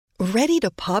Ready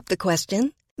to pop the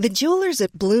question? The jewelers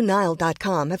at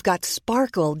BlueNile.com have got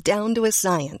sparkle down to a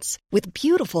science with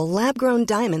beautiful lab-grown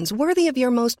diamonds worthy of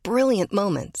your most brilliant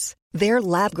moments. Their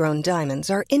lab-grown diamonds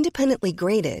are independently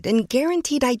graded and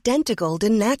guaranteed identical to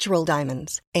natural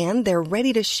diamonds, and they're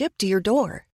ready to ship to your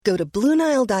door. Go to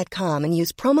BlueNile.com and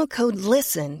use promo code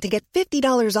LISTEN to get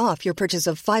 $50 off your purchase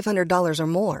of $500 or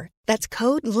more. That's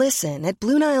code LISTEN at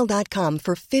BlueNile.com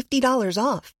for $50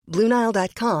 off.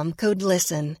 BlueNile.com, code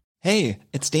LISTEN. Hey,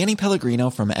 it's Danny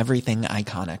Pellegrino from Everything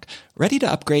Iconic. Ready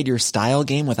to upgrade your style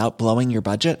game without blowing your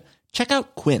budget? Check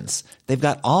out Quince. They've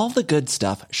got all the good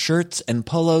stuff, shirts and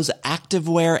polos,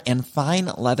 activewear, and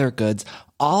fine leather goods,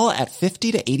 all at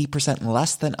 50 to 80%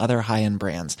 less than other high-end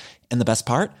brands. And the best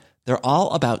part? They're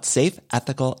all about safe,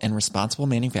 ethical, and responsible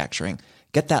manufacturing.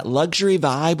 Get that luxury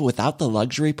vibe without the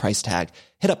luxury price tag.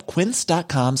 Hit up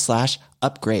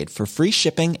quince.com/upgrade for free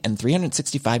shipping and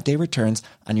 365-day returns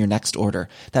on your next order.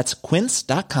 That's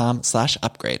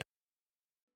quince.com/upgrade.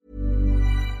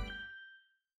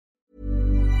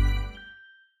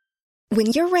 When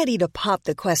you're ready to pop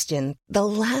the question, the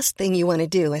last thing you want to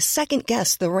do is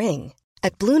second-guess the ring.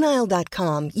 At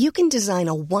BlueNile.com, you can design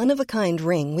a one-of-a-kind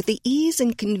ring with the ease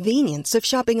and convenience of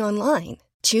shopping online.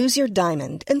 Choose your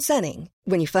diamond and setting.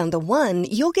 When you find the one,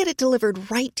 you'll get it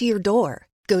delivered right to your door.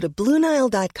 Go to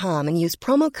BlueNile.com and use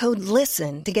promo code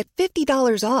LISTEN to get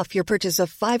 $50 off your purchase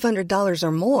of $500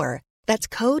 or more. That's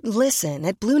code LISTEN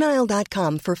at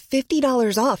BlueNile.com for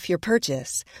 $50 off your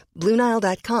purchase.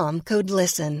 BlueNile.com, code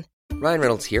LISTEN. Ryan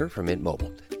Reynolds here from Mint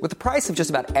Mobile. With the price of just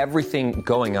about everything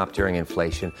going up during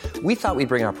inflation, we thought we'd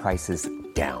bring our prices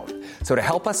down. So to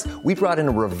help us, we brought in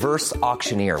a reverse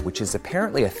auctioneer, which is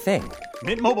apparently a thing.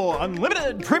 Mint Mobile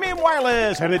Unlimited Premium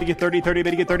Wireless. How to get 30, 30,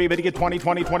 bit to get 30, bit to get 20,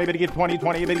 20, 20, bit to get 20,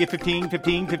 20, bit to get 15,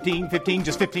 15, 15, 15,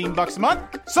 just $15 a month?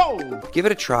 Sold! Give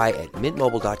it a try at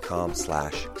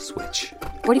mintmobile.com/switch.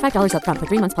 $45 up front for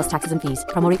 3 months plus taxes and fees.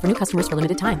 Promo rate for new customers for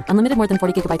limited time. Unlimited more than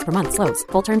 40 gigabytes per month. Slows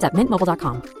full terms at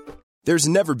mintmobile.com. There's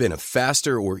never been a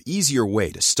faster or easier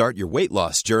way to start your weight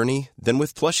loss journey than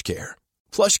with PlushCare.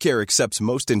 PlushCare accepts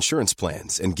most insurance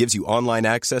plans and gives you online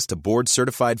access to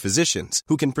board-certified physicians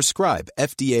who can prescribe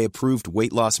FDA-approved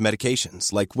weight loss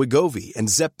medications like Wegovy and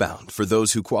Zepbound for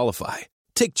those who qualify.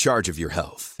 Take charge of your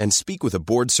health and speak with a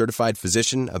board-certified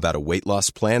physician about a weight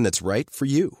loss plan that's right for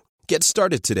you. Get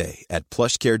started today at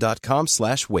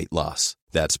plushcare.com/weight loss.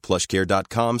 That's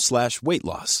plushcare.com/weight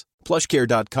loss.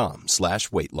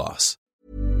 plushcare.com/weight loss.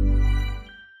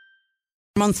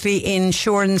 Monthly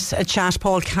insurance chat.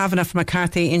 Paul Kavanagh from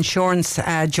McCarthy Insurance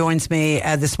joins me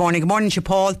this morning. Good morning to you,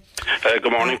 Paul. Good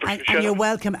morning, Patricia. And you're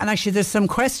welcome. And actually, there's some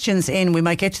questions in. We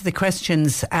might get to the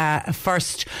questions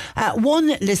first.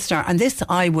 One listener, and this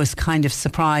I was kind of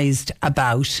surprised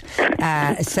about,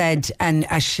 said, and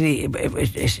actually,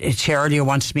 she earlier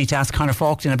wanted me to ask Conor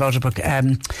Faulkner about it, but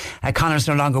Conor's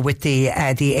no longer with the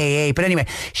AA. But anyway,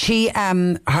 she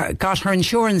got her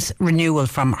insurance renewal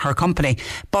from her company,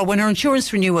 but when her insurance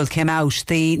renewal came out,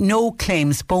 the no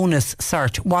claims bonus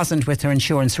cert wasn't with her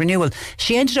insurance renewal.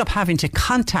 She ended up having to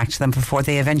contact them before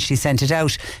they eventually sent it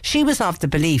out. She was of the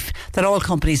belief that all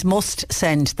companies must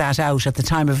send that out at the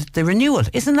time of the renewal.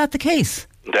 Isn't that the case?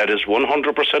 That is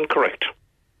 100% correct.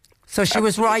 So she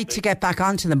was right to get back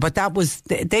onto them, but that was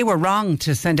they were wrong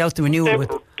to send out the renewal.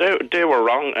 They were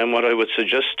wrong, and what I would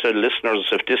suggest to listeners,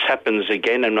 if this happens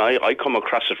again, and I come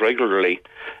across it regularly,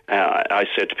 I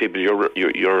say to people,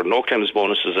 your no claims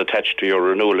bonus is attached to your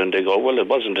renewal, and they go, well, it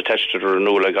wasn't attached to the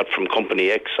renewal I got from company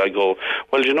X. I go,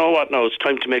 well, you know what, now it's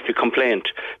time to make a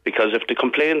complaint, because if the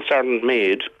complaints aren't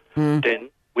made, then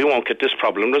we won't get this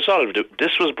problem resolved.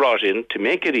 This was brought in to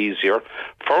make it easier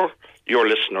for your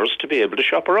listeners to be able to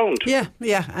shop around. Yeah,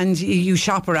 and you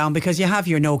shop around because you have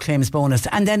your no claims bonus.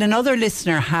 And then another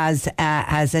listener has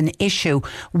an issue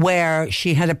where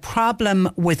she had a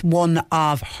problem with one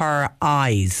of her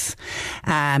eyes.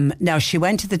 Now she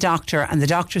went to the doctor and the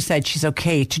doctor said she's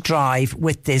okay to drive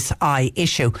with this eye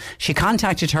issue. She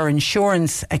contacted her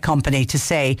insurance company to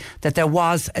say that there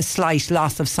was a slight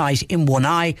loss of sight in one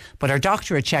eye, but her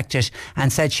doctor had checked it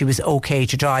and said she was okay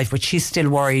to drive, but she's still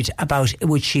worried about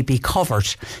would she be covered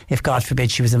if, God forbid,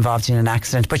 she was involved in an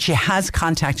accident. But she has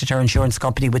contacted her insurance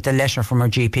company with the letter from her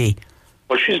GP.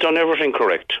 Well, she's done everything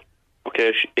correct.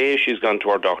 Okay, A, she's gone to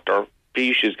her doctor.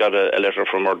 B, she's got a letter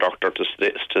from her doctor to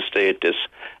state this.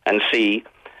 And C,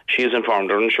 she has informed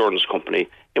her insurance company,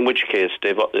 in which case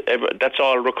that's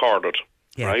all recorded.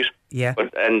 Yeah. Right? Yeah.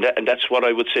 And that's what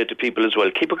I would say to people as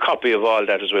well. Keep a copy of all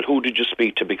that as well. Who did you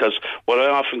speak to? Because what I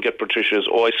often get, Patricia, is,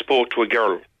 I spoke to a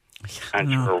girl. And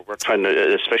we're trying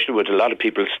to, especially with a lot of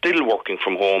people still working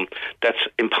from home, that's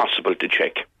impossible to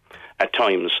check. at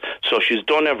times. So she's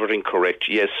done everything correct,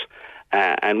 yes.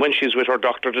 And when she's with her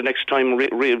doctor the next time,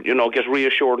 get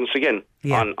reassurance again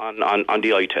on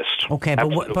the eye test. Okay,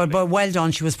 but well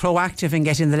done. She was proactive in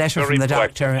getting the letter from the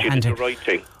doctor. She did the right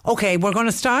thing. Okay, we're going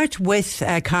to start with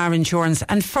car insurance.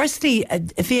 And firstly,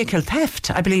 vehicle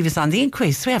theft, I believe, is on the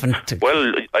increase. We haven't...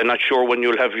 Well, I'm not sure when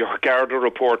you'll have your Garda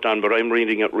report on, but I'm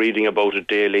reading about it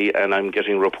daily, and I'm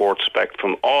getting reports back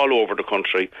from all over the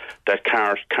country that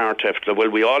car theft... Well,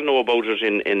 we all know about it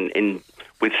in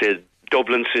we'd say,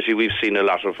 Dublin City. We've seen a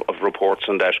lot of reports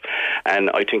on that, and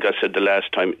I think I said the last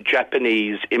time,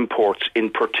 Japanese imports in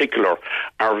particular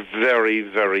are very,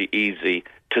 very easy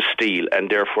to steal, and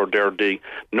therefore they're the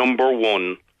number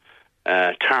one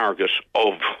target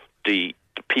of the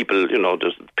people,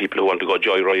 the people who want to go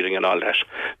joyriding and all that.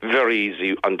 Very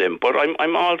easy on them. But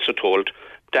I'm also told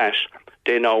that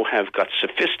they now have got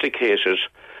sophisticated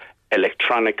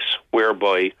electronics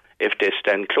whereby if they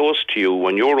stand close to you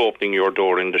when you're opening your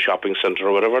door in the shopping centre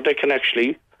or whatever, they can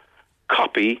actually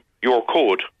copy your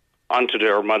code onto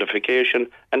their modification,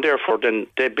 and therefore then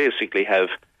they basically have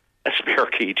a spare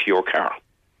key to your car.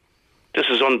 This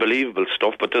is unbelievable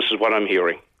stuff, but this is what I'm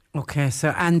hearing. Okay, so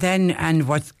and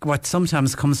what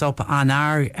sometimes comes up on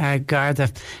our Garda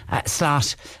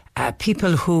slot,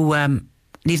 people who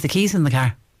leave the keys in the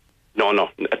car. No,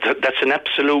 that's an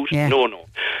absolute no.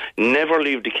 Never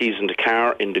leave the keys in the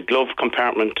car, in the glove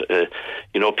compartment.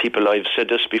 People, I've said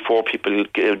this before, people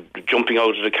jumping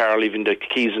out of the car, leaving the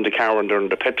keys in the car when they're in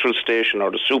the petrol station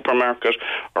or the supermarket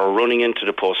or running into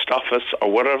the post office or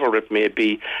whatever it may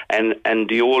be. And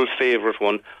the old favourite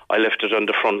one, I left it on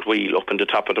the front wheel, up in the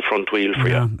top of the front wheel for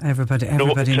you.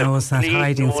 Everybody knows that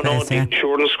hiding space. The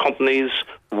insurance companies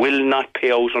will not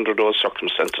pay out under those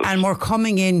circumstances. And we're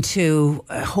coming into,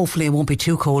 hopefully it won't be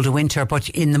too cold a winter, but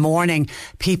in the morning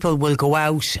people will go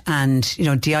out and,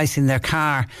 de-icing their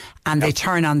car, and they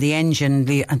turn on the engine,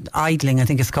 the idling I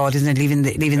think it's called, isn't it, leaving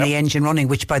the engine running,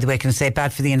 which by the way, can I say,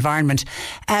 bad for the environment.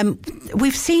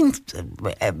 We've seen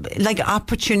like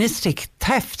opportunistic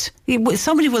theft.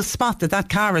 Somebody will spot that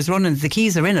car is running, the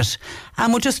keys are in it,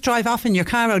 and will just drive off in your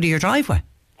car out of your driveway.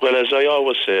 Well, as I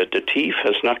always say, the thief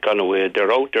has not gone away.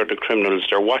 They're out there, the criminals.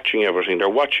 They're watching everything. They're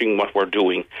watching what we're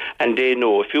doing. And they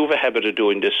know if you have a habit of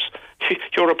doing this,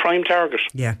 you're a prime target.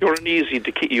 Yeah. You're an easy...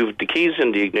 You have the keys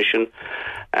in the ignition.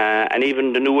 And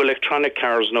even the new electronic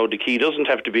cars now, the key doesn't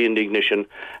have to be in the ignition.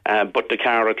 But the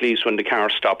car, at least when the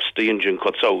car stops, the engine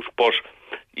cuts out. But...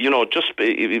 just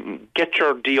get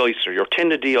your de-icer, your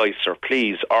tin of de-icer,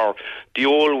 please, or the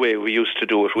old way we used to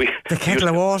do it. The kettle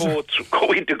of water. The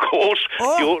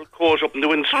old coat up in the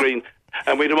windscreen,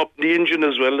 and we'd them up in the engine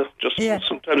as well.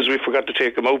 Sometimes we forgot to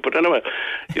take them out, but anyway,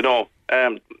 don't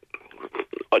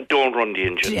run the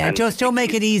engine. Yeah, just don't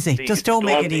make it easy. Don't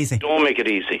make it easy. Don't make it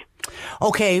easy.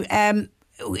 Okay,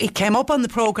 it came up on the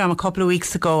programme a couple of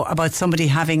weeks ago about somebody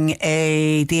having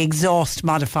the exhaust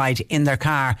modified in their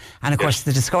car, and of course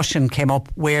the discussion came up,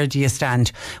 where do you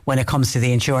stand when it comes to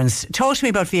the insurance? Talk to me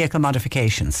about vehicle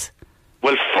modifications.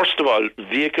 Well, first of all,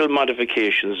 vehicle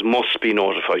modifications must be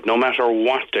notified, no matter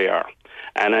what they are.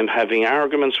 And I'm having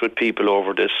arguments with people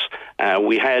over this.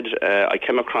 I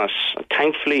came across,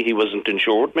 thankfully he wasn't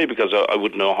insured, maybe because I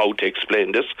wouldn't know how to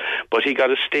explain this, but he got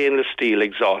a stainless steel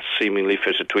exhaust seemingly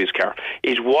fitted to his car.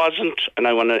 It wasn't, and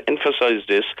I want to emphasise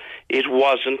this, it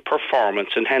wasn't performance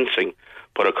enhancing.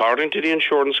 But according to the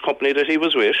insurance company that he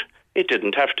was with, it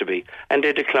didn't have to be. And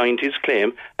they declined his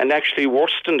claim, and actually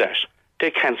worse than that,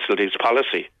 they cancelled his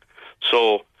policy.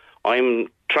 So I'm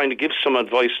trying to give some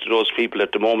advice to those people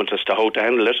at the moment as to how to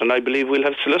handle it, and I believe we'll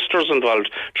have solicitors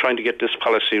involved trying to get this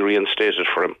policy reinstated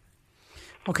for him.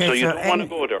 Okay, so you don't want to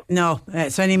go there. No,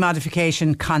 so any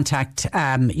modification, contact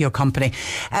your company.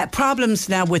 Problems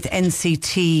now with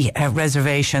NCT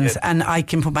reservations, and I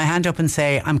can put my hand up and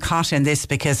say I'm caught in this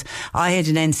because I had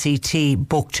an NCT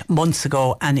booked months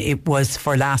ago and it was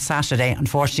for last Saturday.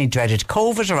 Unfortunately, dreaded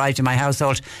COVID arrived in my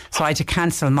household, so I had to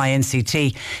cancel my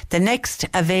NCT. The next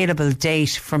available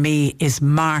date for me is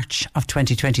March of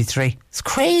 2023. It's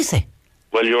crazy.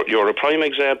 Well, you're a prime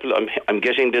example. I'm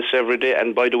getting this every day,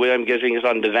 and by the way, I'm getting it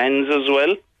on the vans as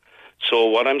well. So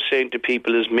what I'm saying to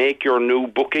people is make your new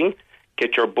booking,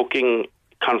 get your booking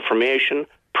confirmation,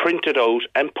 print it out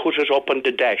and put it up on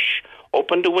the dash,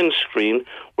 up on the windscreen,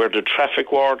 where the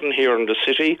traffic warden here in the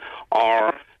city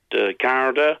or the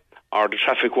Garda or the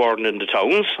traffic warden in the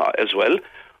towns as well,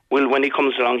 well, when he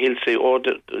comes along, he'll say,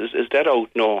 is that out?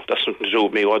 No, that's nothing to do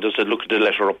with me. Or does it look at the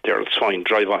letter up there? It's fine,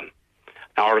 drive on.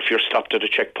 or if you're stopped at a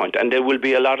checkpoint. And there will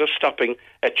be a lot of stopping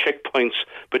at checkpoints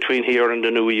between here and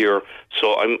the new year.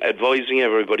 So I'm advising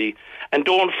everybody, and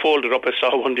don't fold it up. I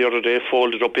saw one the other day,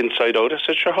 fold it up inside out. I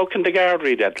said, sure, how can the guard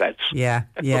read that, lads? Yeah.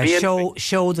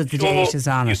 Show that the date is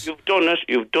on it. You've done it.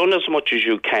 You've done as much as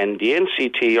you can. The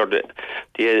NCT or the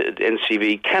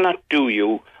NCV cannot do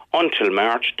you until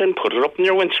March. Then put it up in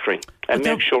your windscreen and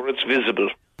make sure it's visible.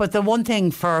 But the one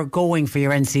thing for going for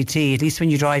your NCT, at least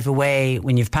when you drive away,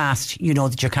 when you've passed, you know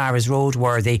that your car is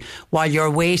roadworthy. While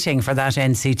you're waiting for that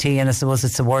NCT, and I suppose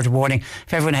it's a word of warning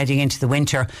for everyone heading into the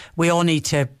winter, we all need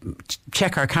to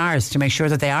check our cars to make sure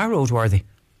that they are roadworthy.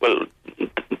 Well,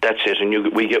 that's it,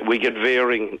 and we get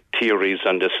varying theories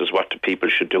on this as what the people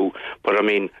should do. But I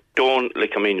mean,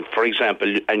 for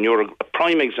example, and you're a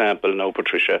prime example now,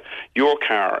 Patricia, your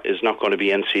car is not going to be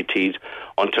NCT'd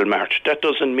until March. That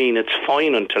doesn't mean it's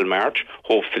fine until March.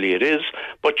 Hopefully it is.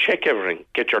 But check everything.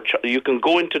 You can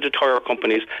go into the tyre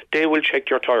companies. They will check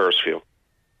your tyres for you.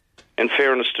 In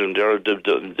fairness to them,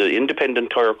 the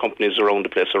independent tyre companies around the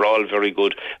place are all very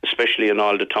good, especially in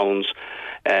all the towns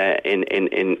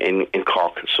in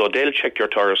Cork. So they'll check your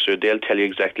tyres, so they'll tell you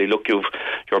exactly, look,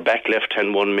 your back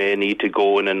left-hand one may need to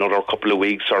go in another couple of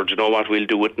weeks, or do you know what, we'll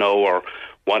do it now, or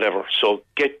whatever. So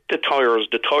get the tyres.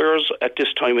 The tyres at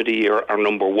this time of the year are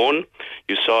number one.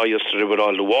 You saw yesterday with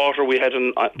all the water we had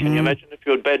in. Can you imagine if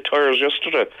you had bad tyres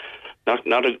yesterday?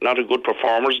 Not a good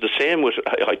performance. The same with,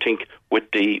 I think, with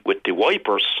the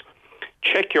wipers.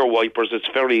 Check your wipers. It's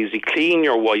very easy. Clean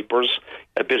your wipers.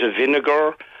 A bit of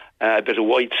vinegar, a bit of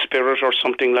white spirit or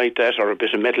something like that, or a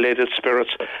bit of methylated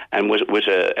spirits, and with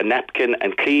a napkin,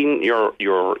 and clean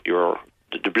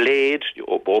the blade.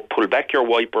 Pull back your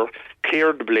wiper,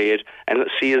 clear the blade, and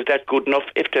see, is that good enough?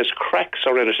 If there's cracks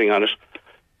or anything on it,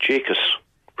 Jacobs,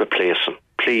 replace them,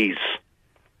 please.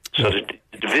 So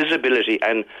the visibility,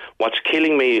 and what's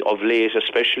killing me of late,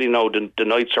 especially now the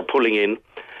nights are pulling in,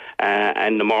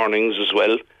 and the mornings as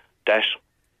well, that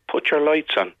put your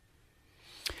lights on.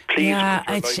 Please. Yeah,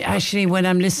 actually, when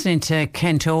I'm listening to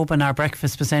Ken Tobin, our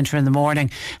breakfast presenter in the morning,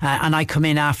 and I come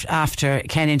in after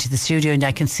Ken into the studio, and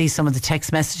I can see some of the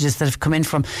text messages that have come in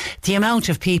from the amount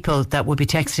of people that would be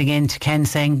texting in to Ken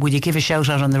saying, will you give a shout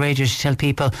out on the radio to tell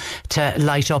people to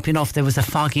light up, if there was a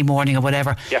foggy morning or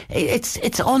whatever. Yeah.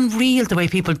 It's unreal the way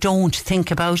people don't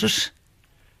think about it.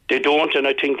 They don't, and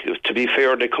I think, to be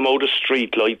fair, they come out of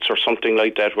street lights or something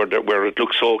like that where it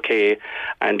looks okay,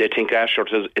 and they think, sure,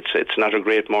 it's not a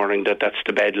great morning, that's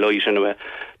the bad light anyway.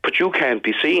 But you can't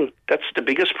be seen. That's the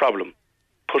biggest problem.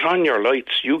 Put on your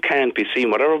lights. You can't be seen.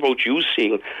 Whatever about you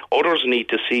seeing, others need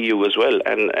to see you as well.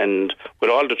 And with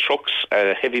all the trucks,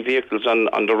 heavy vehicles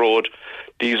on the road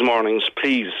these mornings,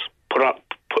 please put on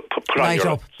light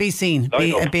up, be seen,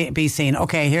 be seen.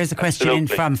 Okay, here's a question in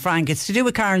from Frank. It's to do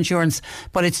with car insurance,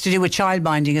 but it's to do with child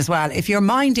minding as well. If you're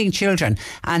minding children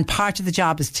and part of the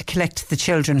job is to collect the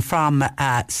children from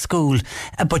school,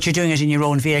 but you're doing it in your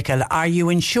own vehicle, are you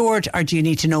insured, or do you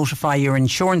need to notify your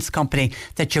insurance company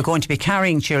that you're going to be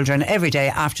carrying children every day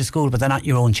after school, but they're not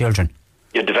your own children?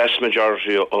 Yeah, the vast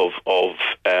majority of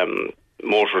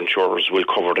motor insurers will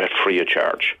cover that free of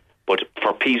charge. But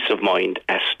for peace of mind,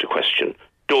 ask the question.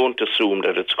 Don't assume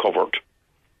that it's covered,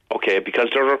 okay? Because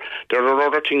there are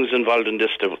other things involved in this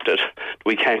that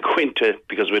we can't go into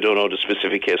because we don't know the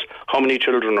specific case. How many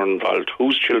children are involved?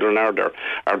 Whose children are there?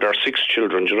 Are there 6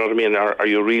 children? Do you know what I mean? Are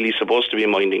you really supposed to be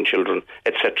minding children,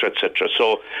 etc., etc.?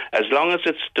 So as long as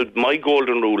my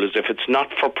golden rule is, if it's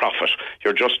not for profit,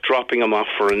 you're just dropping them off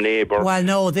for a neighbour. Well,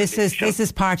 no, this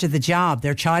is part of the job.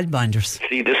 They're childminders.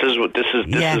 See, this is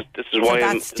why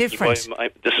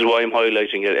I'm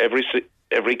highlighting it.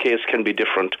 Every case can be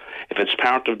different. If it's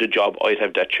part of the job, I'd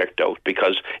have that checked out,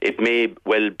 because it may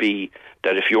well be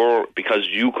that because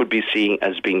you could be seen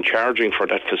as being charging for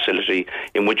that facility,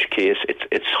 in which case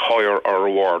it's higher or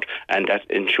reward, and that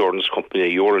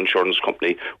your insurance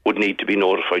company would need to be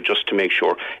notified just to make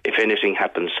sure if anything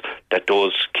happens that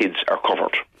those kids are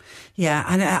covered. Yeah,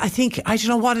 and I think, I don't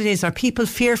know what it is. Are people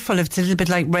fearful? It's a little bit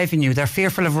like revenue. They're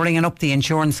fearful of ringing up the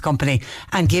insurance company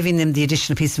and giving them the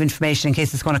additional piece of information in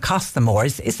case it's going to cost them more.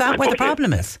 Is that where the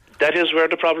problem is? That is where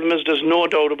the problem is. There's no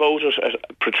doubt about it,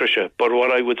 Patricia. But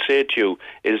what I would say to you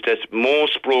is that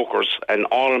most brokers and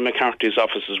all of McCarthy's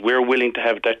offices, we're willing to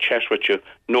have that chat with you,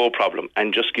 no problem,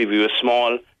 and just give you a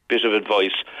small bit of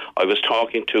advice. I was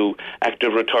talking to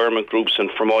active retirement groups in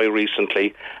Fermoy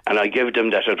recently, and I gave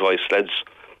them that advice, lads.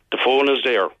 The phone is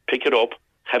there. Pick it up.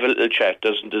 Have a little chat.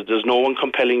 There's no one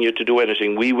compelling you to do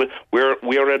anything.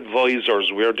 We're advisors.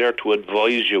 We're there to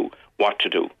advise you what to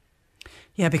do.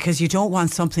 Yeah, because you don't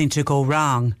want something to go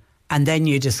wrong and then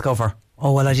you discover,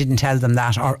 oh, well, I didn't tell them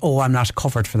that, or, oh, I'm not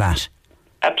covered for that.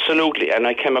 Absolutely, and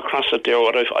I came across it there.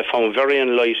 What I found very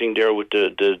enlightening there with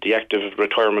the active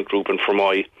retirement group in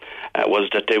Fermoy was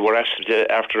that they were asked,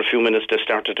 after a few minutes, they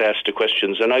started to ask the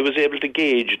questions, and I was able to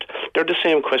gauge it. They're the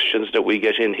same questions that we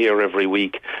get in here every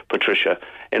week, Patricia,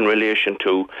 in relation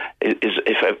to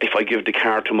if I give the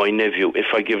car to my nephew,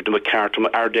 if I give them a car to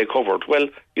are they covered? Well,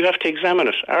 you have to examine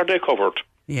it. Are they covered?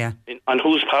 Yeah. On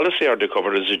whose policy are they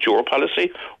covered? Is it your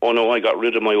policy? Oh no, I got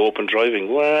rid of my open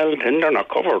driving. Well, then they're not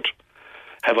covered.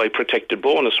 Have I protected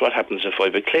bonus? What happens if I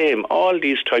have a claim? All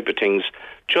these type of things.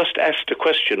 Just ask the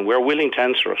question. We're willing to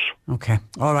answer it. Okay.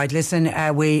 All right. Listen,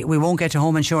 we won't get to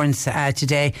home insurance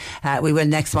today. We will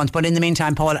next month. But in the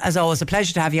meantime, Paul, as always, a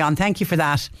pleasure to have you on. Thank you for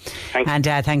that. Thanks. And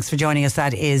thanks for joining us.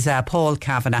 That is Paul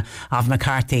Kavanagh of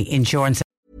McCarthy Insurance.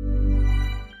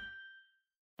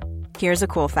 Here's a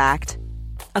cool fact.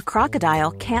 A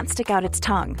crocodile can't stick out its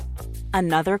tongue.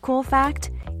 Another cool fact,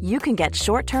 you can get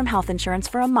short-term health insurance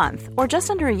for a month or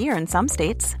just under a year in some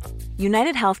states.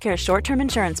 United Healthcare short-term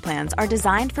insurance plans are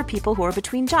designed for people who are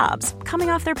between jobs,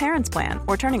 coming off their parents' plan,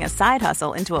 or turning a side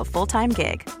hustle into a full-time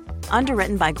gig.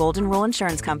 Underwritten by Golden Rule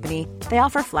Insurance Company, they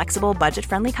offer flexible,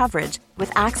 budget-friendly coverage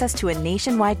with access to a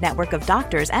nationwide network of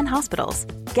doctors and hospitals.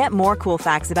 Get more cool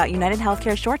facts about United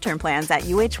Healthcare short-term plans at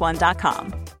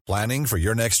uh1.com. Planning for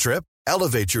your next trip?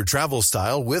 Elevate your travel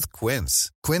style with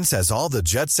Quince. Quince has all the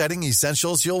jet-setting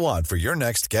essentials you'll want for your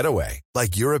next getaway,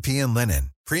 like European linen,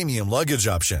 premium luggage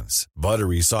options,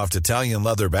 buttery soft Italian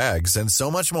leather bags, and so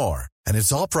much more. And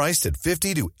it's all priced at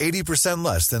 50 to 80%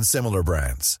 less than similar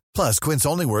brands. Plus, Quince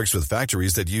only works with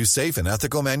factories that use safe and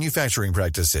ethical manufacturing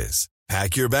practices.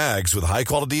 Pack your bags with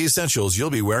high-quality essentials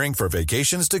you'll be wearing for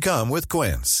vacations to come with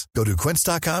Quince. Go to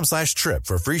quince.com/trip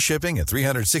for free shipping and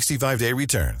 365-day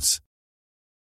returns.